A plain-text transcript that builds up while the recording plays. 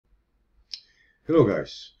Hello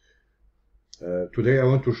guys, today I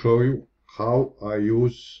want to show you how I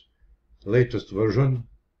use latest version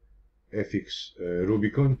FX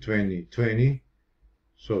Rubicon 2020.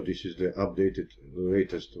 So this is the updated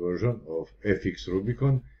latest version of FX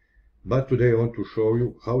Rubicon, but today I want to show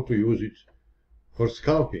you how to use it for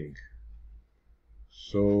scalping.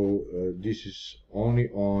 So this is only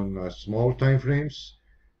on small time frames,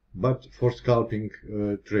 but for scalping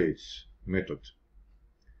trades method.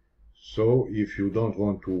 So if you don't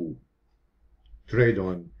want to trade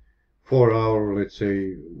on 4 hour, let's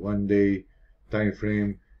say 1 day time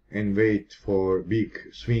frame, and wait for big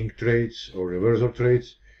swing trades or reversal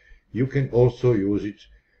trades, you can also use it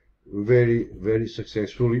very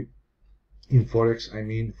successfully in Forex, I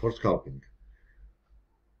mean for scalping.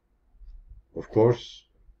 Of course,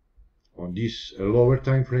 on this lower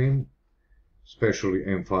time frame, especially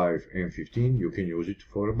M5, M15, you can use it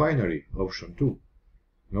for a binary option too.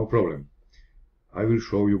 No problem. I will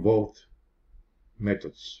show you both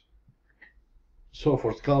methods. So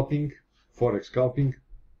for scalping, Forex scalping,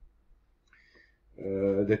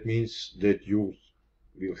 that means that you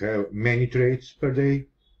will have many trades per day,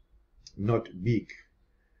 not big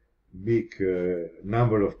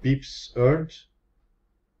number of pips earned,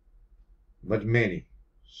 but many.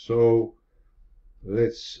 So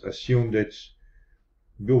let's assume that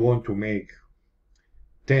you want to make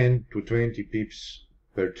 10 to 20 pips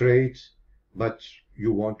per trade, but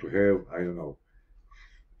you want to have, I don't know,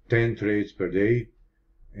 10 trades per day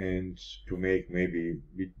and to make maybe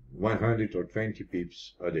 100 or 20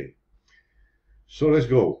 pips a day. So let's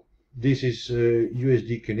go. This is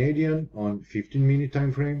USD Canadian on 15-minute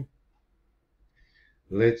time frame.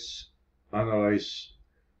 Let's analyze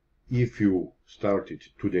if you started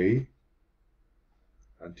today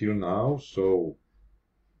until now, so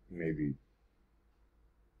maybe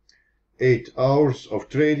 8 hours of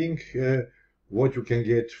trading, what you can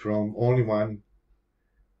get from only one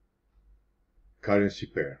currency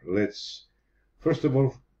pair. Let's first of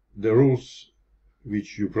all the rules,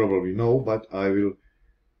 which you probably know, but I will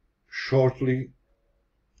shortly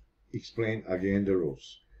explain again the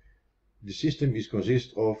rules. The system is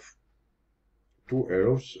consists of two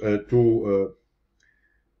arrows,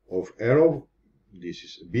 of arrow. This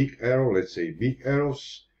is a big arrow, let's say big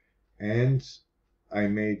arrows, and I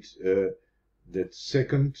made that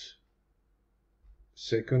second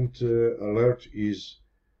alert is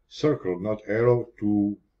circle, not arrow,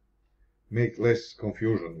 to make less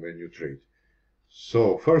confusion when you trade.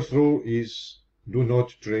 So first rule is do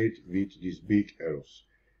not trade with these big arrows.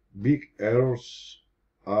 Big arrows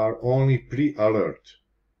are only pre-alert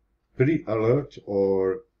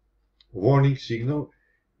or warning signal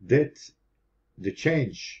that the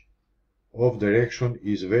change of direction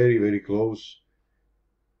is very close,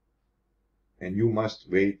 and you must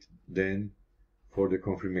wait then for the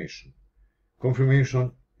confirmation.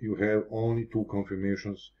 Confirmation, you have only two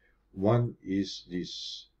confirmations. One is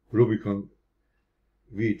this Rubicon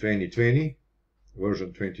V2020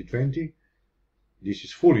 version 2020. This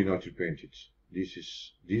is fully not repainted.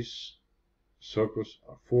 These circles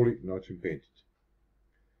are fully not repainted.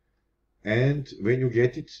 And when you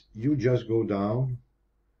get it, you just go down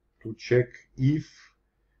to check if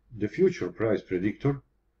the future price predictor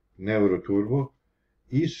Neuro Turbo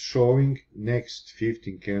is showing next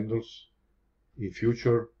 15 candles in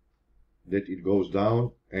future that it goes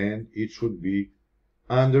down, and it should be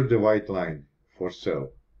under the white line for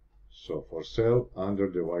sell. So for sell under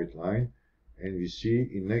the white line, and we see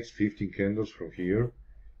in next 15 candles from here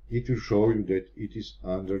it will show you that it is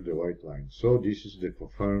under the white line. So this is the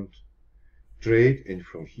confirmed trade, and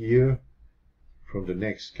from here, from the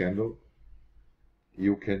next candle,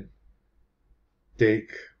 you can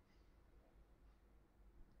take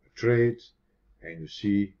a trade, and you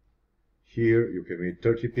see here you can make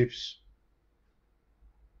 30 pips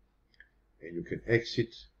and you can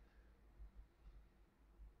exit,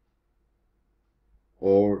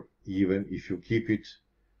 or even if you keep it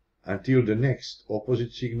until the next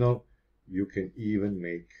opposite signal, you can even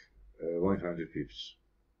make 100 pips.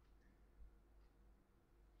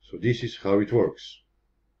 So this is how it works.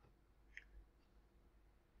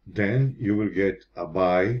 Then you will get a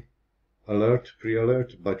buy alert,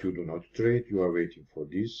 pre-alert, but you do not trade, you are waiting for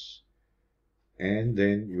this, and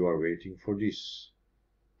then you are waiting for this,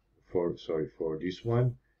 for this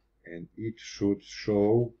one, and it should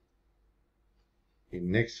show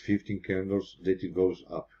in next 15 candles that it goes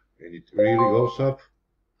up, and it really goes up.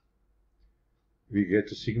 We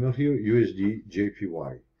get a signal here, USD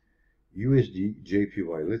JPY. USD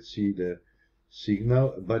JPY. Let's see the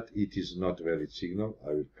signal, but it is not valid signal.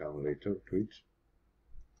 I will come later to it.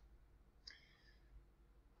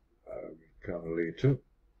 come later.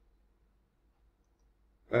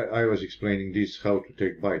 I was explaining this, how to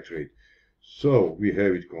take buy trade. So we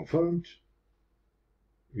have it confirmed.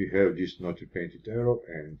 We have this not repainted arrow,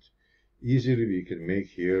 and easily we can make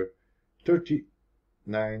here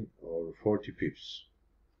 39 or 40 pips.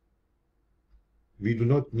 We do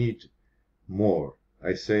not need more.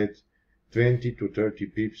 I said 20 to 30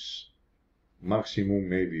 pips, maximum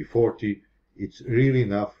maybe 40. It's really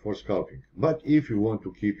enough for scalping. But if you want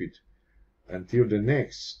to keep it until the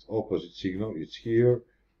next opposite signal is here,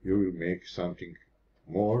 you will make something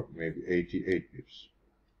more, maybe 88 pips.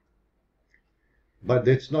 But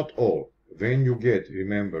that's not all. When you get,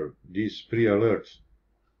 remember, this pre-alert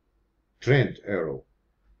trend arrow,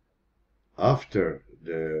 after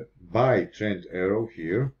the buy trend arrow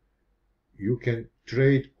here, you can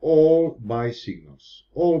trade all buy signals.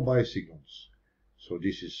 All buy signals. So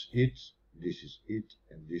this is it,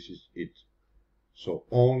 and this is it. So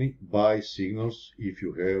only buy signals if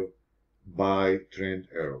you have buy trend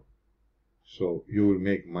arrow. So you will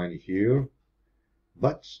make money here,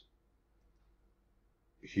 but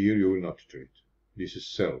here you will not trade. This is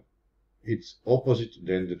sell. It's opposite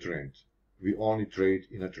than the trend. We only trade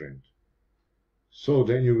in a trend. So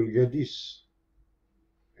then you will get this.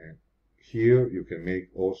 And here you can make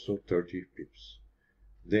also 30 pips.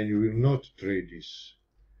 Then you will not trade this.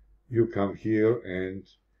 You come here and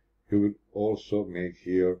you will also make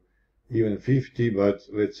here even 50, but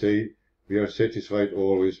let's say we are satisfied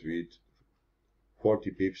always with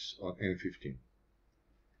 40 pips on M15.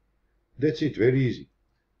 That's it, very easy.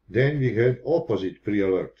 Then we had opposite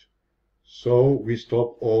pre-alert. So we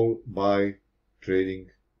stop all buy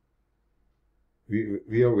trading.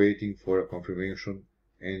 We are waiting for a confirmation,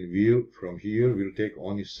 and from here we'll take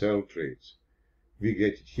only sell trades. We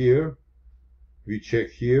get it here. We check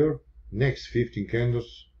here. Next 15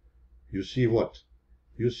 candles. You see what?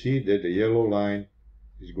 You see that the yellow line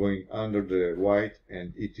is going under the white,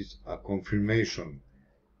 and it is a confirmation.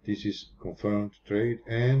 This is confirmed trade,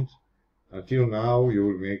 and until now you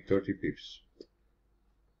will make 30 pips.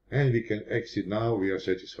 And we can exit now, we are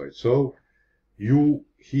satisfied. So you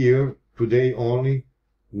here today only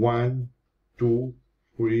 1, 2,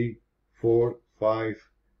 3, 4,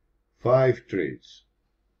 5 trades.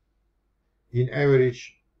 In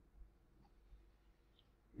average,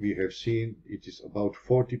 we have seen it is about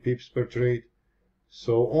 40 pips per trade.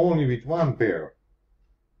 So only with one pair.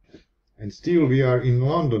 And still we are in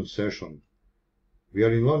London session. We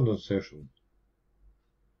are in London session.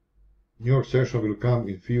 New York session will come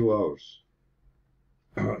in few hours.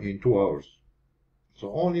 In 2 hours.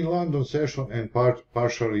 So only in London session and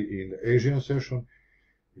partially in the Asian session,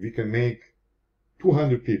 we can make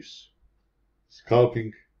 200 pips.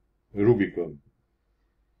 Scalping Rubicon.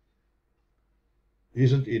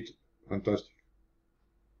 Isn't it fantastic?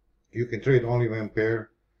 You can trade only one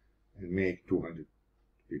pair and make 200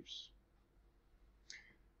 pips.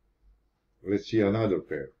 Let's see another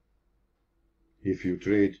pair. If you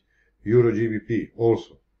trade Euro GBP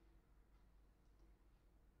also.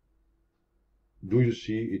 Do you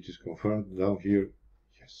see it is confirmed down here?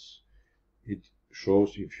 Yes. It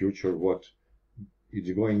shows in future what it's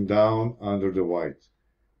going down under the white.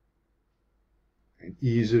 And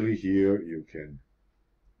easily here you can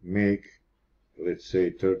make, let's say,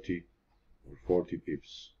 30 or 40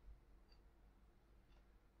 pips.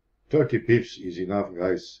 30 pips is enough,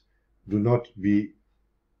 guys. Do not be,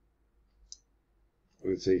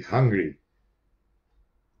 let's say, hungry.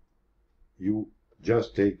 You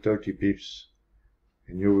just take 30 pips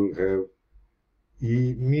and you will have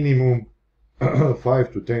minimum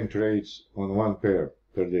 5 to 10 trades on one pair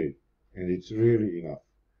per day. And it's really enough.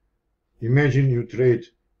 Imagine you trade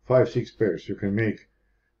 5-6 pairs. You can make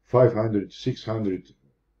 500, 600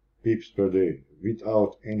 pips per day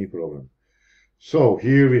without any problem. So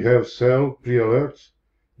here we have sell pre-alert.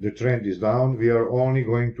 The trend is down. We are only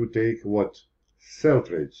going to take what? Sell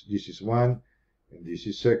trades. This is one and this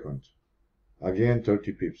is second. Again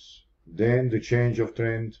 30 pips. Then the change of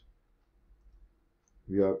trend.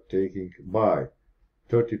 We are taking buy.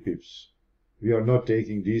 30 pips. We are not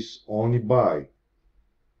taking this, only buy.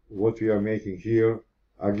 What we are making here,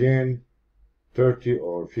 again 30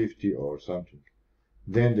 or 50 or something.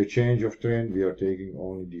 Then the change of trend, we are taking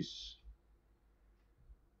only this.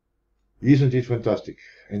 Isn't it fantastic?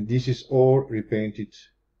 And this is all repainted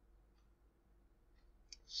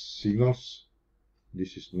signals.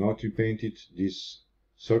 This is not repainted. These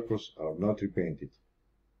circles are not repainted.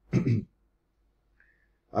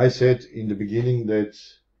 I said in the beginning that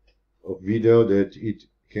of video that it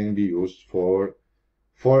can be used for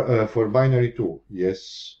binary too.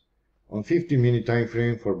 Yes, on 15-minute time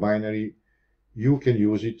frame for binary you can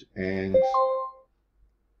use it, and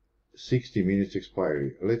 60 minutes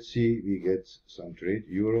expiry. Let's see, we get some trade,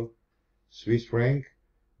 euro, Swiss franc,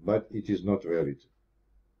 but it is not valid.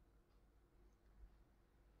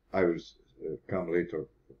 I will come later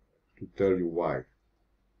to tell you why.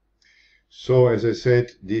 So as I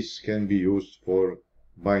said, this can be used for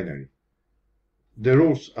binary. The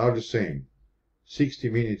rules are the same. 60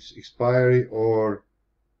 minutes expiry or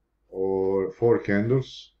 4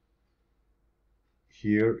 candles.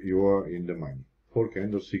 Here you are in the money. 4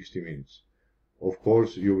 candles, 60 minutes. Of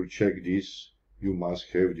course, you will check this. You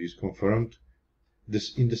must have this confirmed.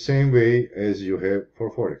 This in the same way as you have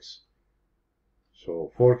for Forex.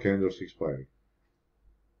 So 4 candles expiry.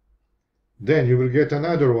 Then you will get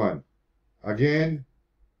another one. Again,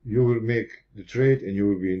 you will make the trade and you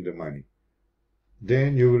will be in the money.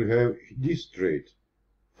 Then you will have this trade.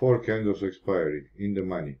 4 candles expiry in the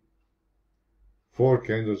money. 4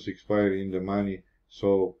 candles expiry in the money.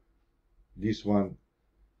 So this one,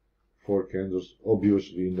 4 candles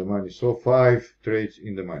obviously in the money. So 5 trades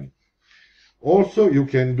in the money. Also, you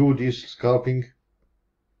can do this scalping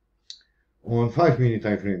on 5-minute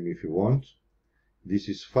time frame if you want. This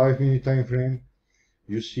is 5-minute time frame.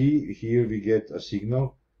 You see here we get a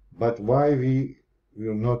signal, but why we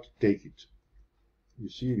will not take it? You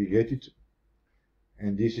see we get it,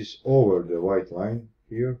 and this is over the white line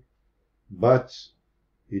here, but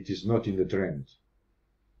it is not in the trend.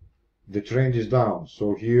 The trend is down,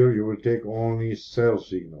 so here you will take only sell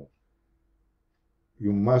signal.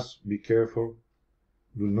 You must be careful.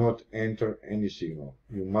 Do not enter any signal.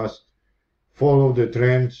 You must follow the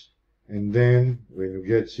trend, and then when you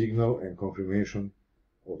get signal and confirmation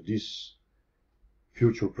of this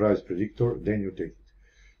future price predictor, then you take it.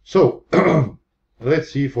 So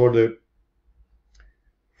let's see for the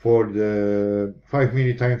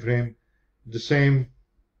 5-minute time frame, the same.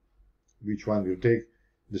 Which one will take?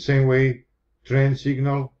 The same way, trend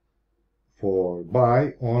signal for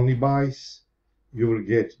buy, only buys. You will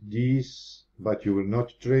get this, but you will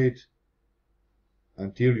not trade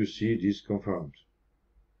until you see this confirmed.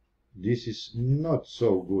 This is not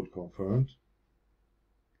so good confirmed.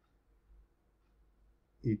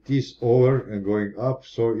 It is over and going up,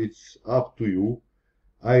 so it's up to you.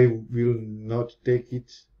 I will not take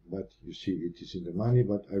it, but you see it is in the money,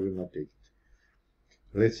 but I will not take it.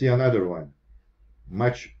 Let's see another one,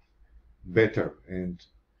 much better, and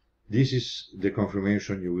this is the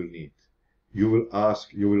confirmation you will need. You will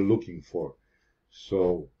ask, you will looking for.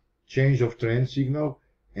 So change of trend signal,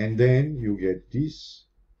 and then you get this,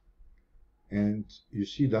 and you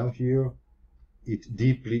see down here, it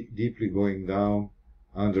deeply going down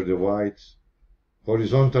under the white,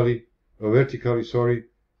 horizontally, or vertically, sorry,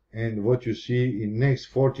 and what you see in next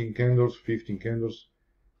 14 candles, 15 candles,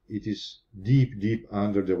 it is deep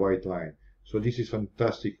under the white line. So this is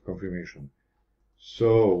fantastic confirmation.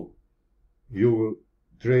 So you will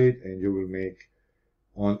trade and you will make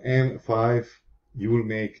on M5, you will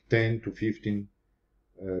make 10 to 15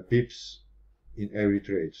 pips in every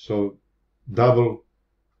trade. So double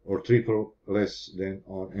or triple less than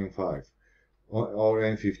on M5 or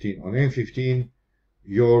M15. On M15,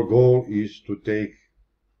 your goal is to take,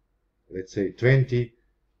 let's say, 20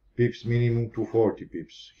 pips minimum to 40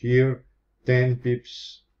 pips. Here, 10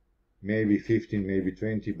 pips, maybe 15, maybe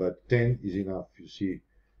 20, but 10 is enough. You see,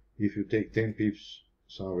 if you take 10 pips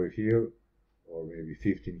somewhere here, or maybe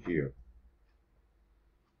 15 here.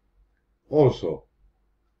 Also,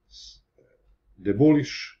 the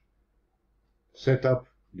bullish setup,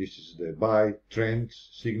 this is the buy trend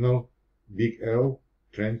signal, big L,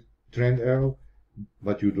 trend L,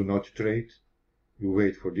 but you do not trade. You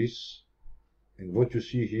wait for this, and what you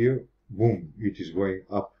see here, boom, it is going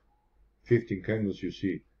up. 15 candles you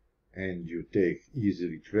see, and you take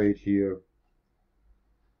easily trade here,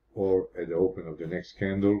 or at the open of the next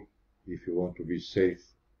candle, if you want to be safe,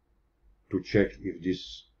 to check if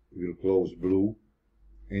this will close blue.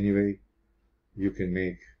 Anyway, you can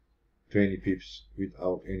make 20 pips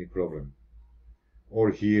without any problem.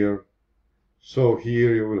 Or here, so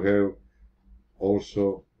here you will have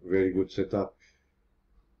also very good setup.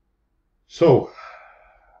 So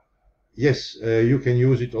yes, you can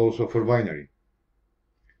use it also for binary.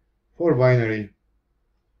 For binary,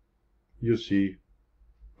 you see,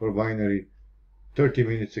 for binary, 30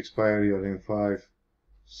 minutes expiry on M5,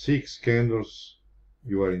 6 candles,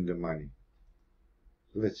 you are in the money.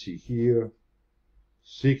 Let's see here,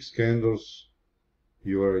 6 candles,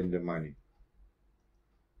 you are in the money.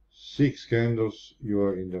 6 candles, you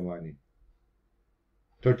are in the money.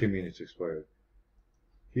 30 minutes expired.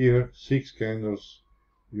 Here, 6 candles,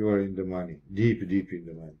 you are in the money. Deep in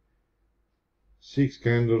the money. 6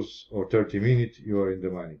 candles or 30 minutes, you are in the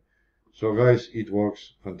money. So guys, it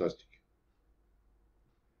works fantastic.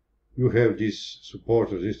 You have these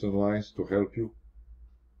support resistance lines to help you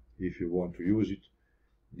if you want to use it.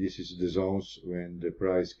 This is the zones when the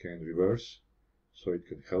price can reverse, so it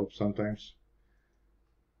can help sometimes.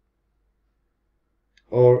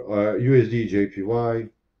 Or USD JPY.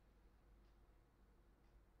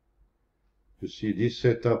 You see this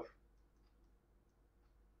setup.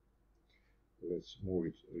 Let's move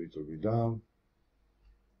it a little bit down.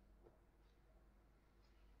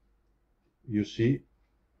 You see,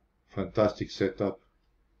 fantastic setup.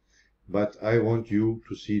 But I want you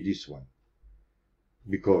to see this one.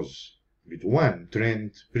 Because with one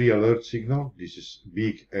trend pre-alert signal, this is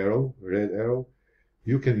big arrow, red arrow,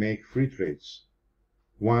 you can make 3 trades.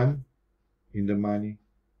 1 in the money,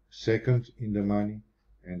 2nd in the money,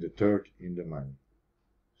 and the 3rd in the money.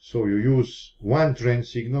 So you use one trend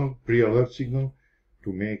signal, pre-alert signal,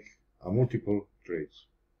 to make a multiple trades.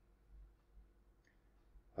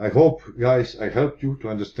 I hope, guys, I helped you to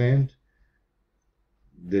understand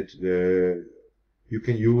that you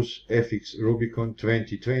can use FX Rubicon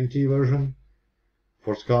 2020 version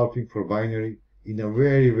for scalping, for binary, in a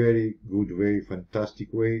very, very good way,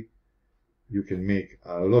 fantastic way. You can make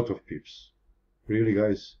a lot of pips. Really,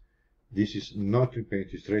 guys, this is not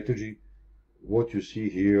repainted strategy. What you see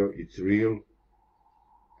here, it's real.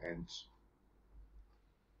 And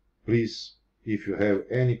please, if you have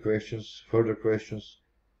any questions, further questions,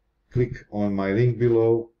 click on my link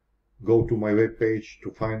below. Go to my webpage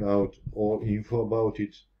to find out all info about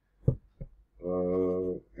it,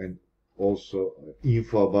 and also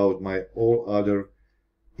info about my all other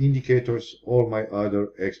indicators, all my other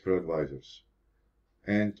expert advisors,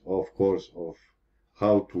 and of course of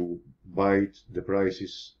how to buy the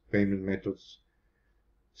prices, payment methods,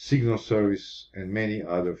 signal service, and many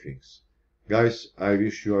other things. Guys, I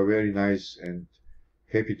wish you a very nice and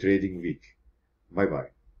happy trading week. Bye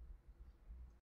bye.